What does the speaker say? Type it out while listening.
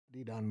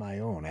studied on my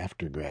own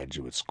after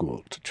graduate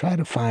school to try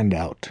to find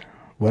out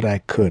what I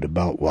could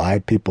about why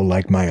people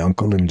like my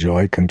uncle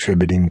enjoy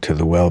contributing to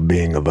the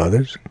well-being of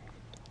others,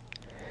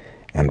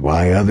 and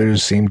why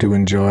others seem to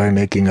enjoy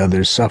making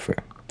others suffer.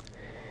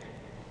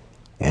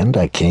 And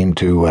I came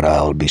to what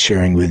I'll be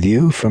sharing with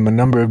you from a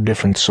number of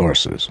different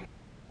sources.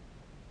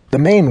 The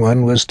main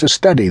one was to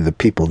study the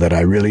people that I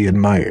really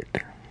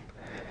admired,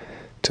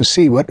 to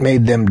see what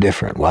made them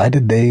different. Why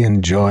did they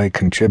enjoy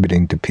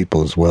contributing to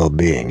people's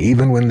well-being,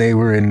 even when they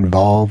were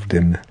involved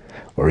in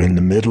or in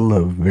the middle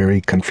of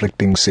very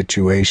conflicting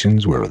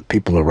situations where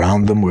people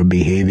around them were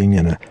behaving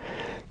in a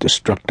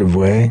destructive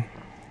way?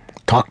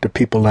 Talked to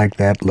people like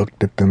that,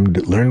 looked at them,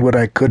 learned what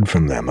I could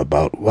from them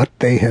about what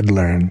they had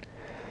learned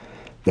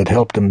that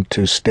helped them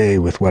to stay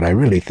with what I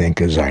really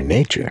think is our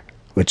nature,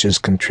 which is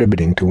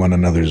contributing to one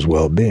another's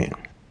well-being.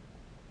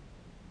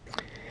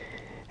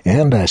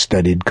 And I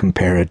studied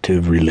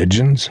comparative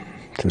religions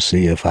to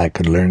see if I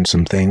could learn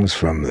some things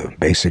from the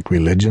basic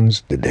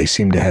religions. Did they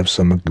seem to have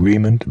some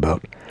agreement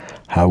about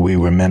how we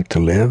were meant to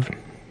live?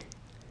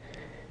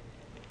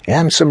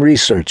 And some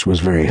research was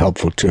very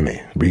helpful to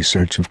me.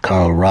 Research of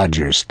Carl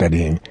Rogers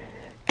studying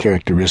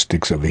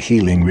characteristics of a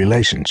healing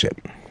relationship.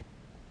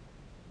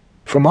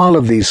 From all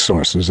of these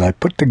sources, I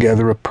put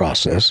together a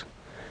process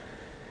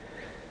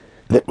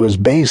that was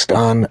based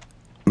on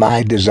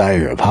my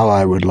desire of how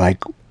I would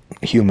like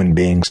human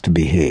beings to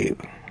behave.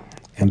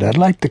 And I'd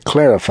like to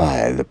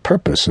clarify the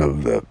purpose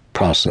of the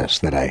process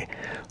that I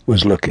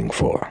was looking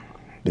for.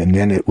 And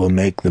then it will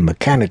make the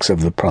mechanics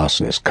of the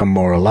process come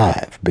more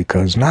alive,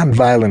 because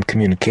nonviolent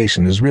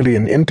communication is really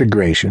an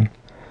integration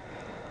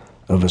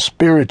of a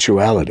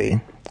spirituality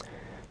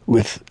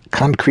with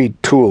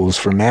concrete tools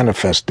for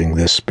manifesting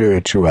this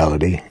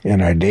spirituality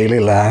in our daily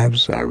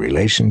lives, our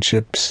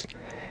relationships,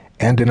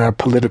 and in our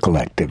political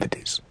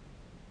activities.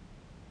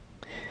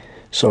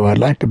 So I'd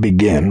like to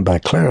begin by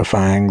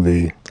clarifying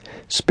the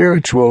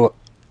spiritual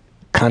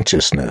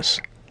consciousness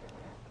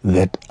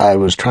that I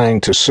was trying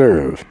to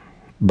serve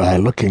by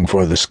looking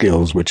for the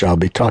skills which I'll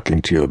be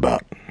talking to you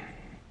about.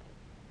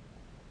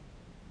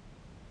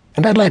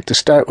 And I'd like to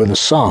start with a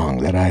song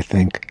that I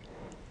think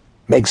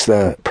makes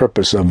the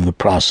purpose of the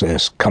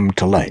process come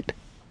to light.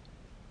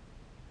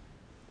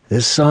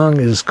 This song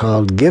is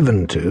called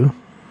Given To,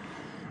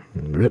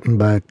 written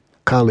by a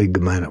colleague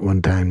of mine at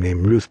one time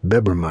named Ruth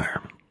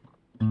Bebermeyer.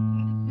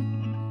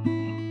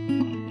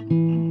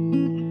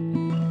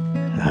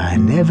 I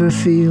never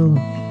feel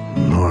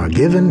more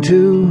given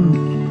to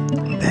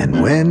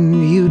than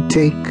when you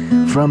take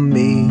from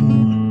me.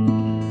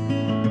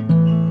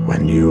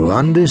 When you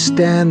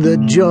understand the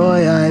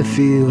joy I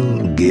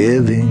feel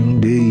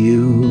giving to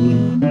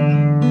you.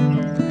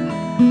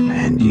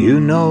 And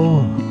you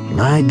know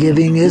my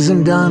giving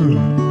isn't done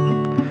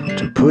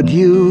to put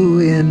you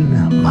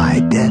in my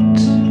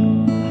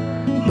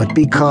debt, but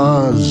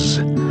because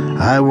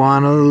I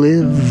want to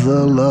live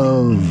the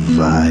love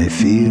I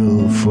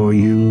feel for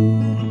you.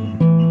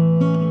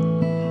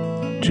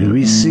 To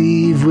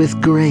receive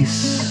with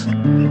grace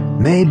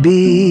may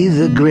be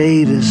the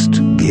greatest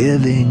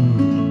giving.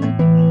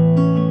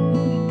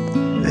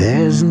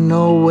 There's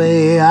no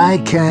way I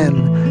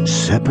can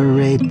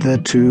separate the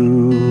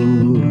two.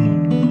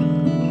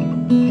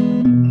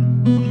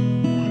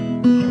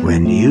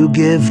 When you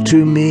give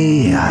to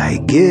me, I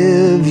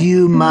give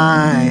you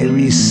my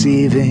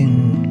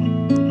receiving.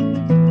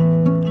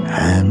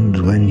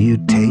 And when you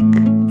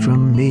take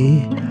from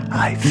me,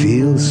 I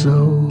feel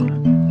so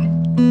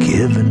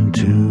given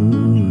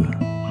to.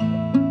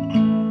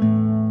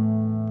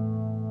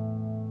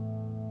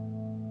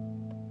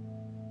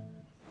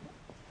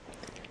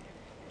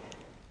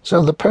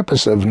 So the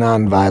purpose of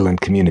nonviolent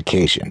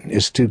communication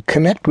is to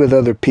connect with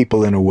other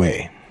people in a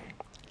way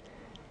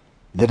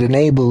that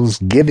enables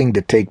giving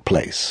to take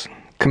place,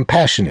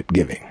 compassionate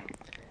giving,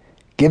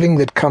 giving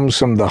that comes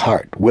from the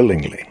heart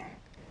willingly,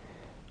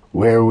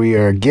 where we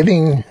are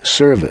giving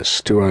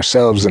service to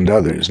ourselves and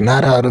others,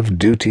 not out of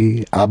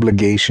duty,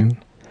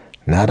 obligation,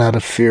 not out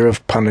of fear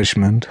of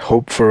punishment,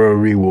 hope for a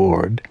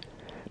reward,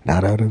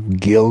 not out of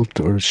guilt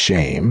or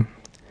shame,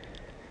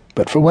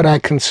 but for what I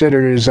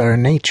consider is our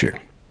nature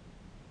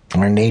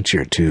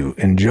to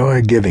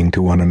enjoy giving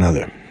to one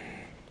another.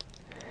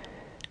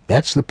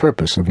 That's the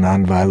purpose of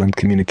nonviolent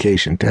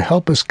communication, to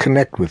help us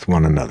connect with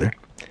one another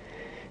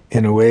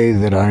in a way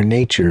that our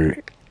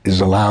nature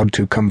is allowed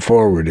to come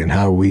forward in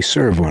how we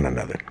serve one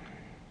another.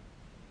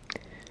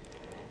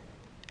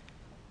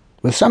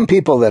 With some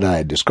people that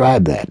I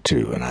describe that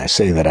to, and I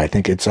say that I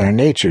think it's our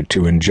nature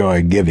to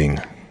enjoy giving,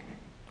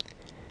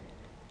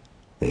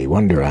 they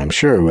wonder, I'm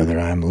sure, whether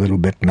I'm a little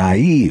bit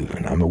naive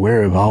and I'm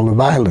aware of all the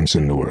violence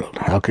in the world.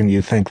 How can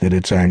you think that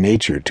it's our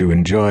nature to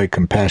enjoy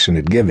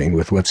compassionate giving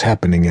with what's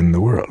happening in the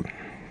world?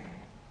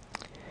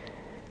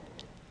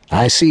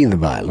 I see the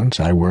violence.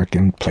 I work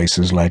in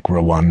places like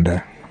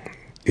Rwanda,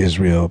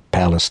 Israel,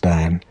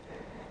 Palestine,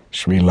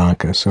 Sri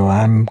Lanka, so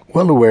I'm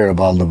well aware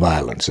of all the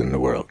violence in the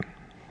world.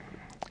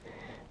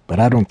 But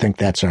I don't think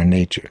that's our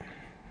nature.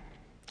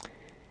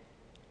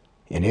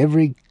 In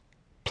every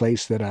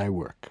place that I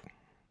work,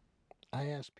 I ask people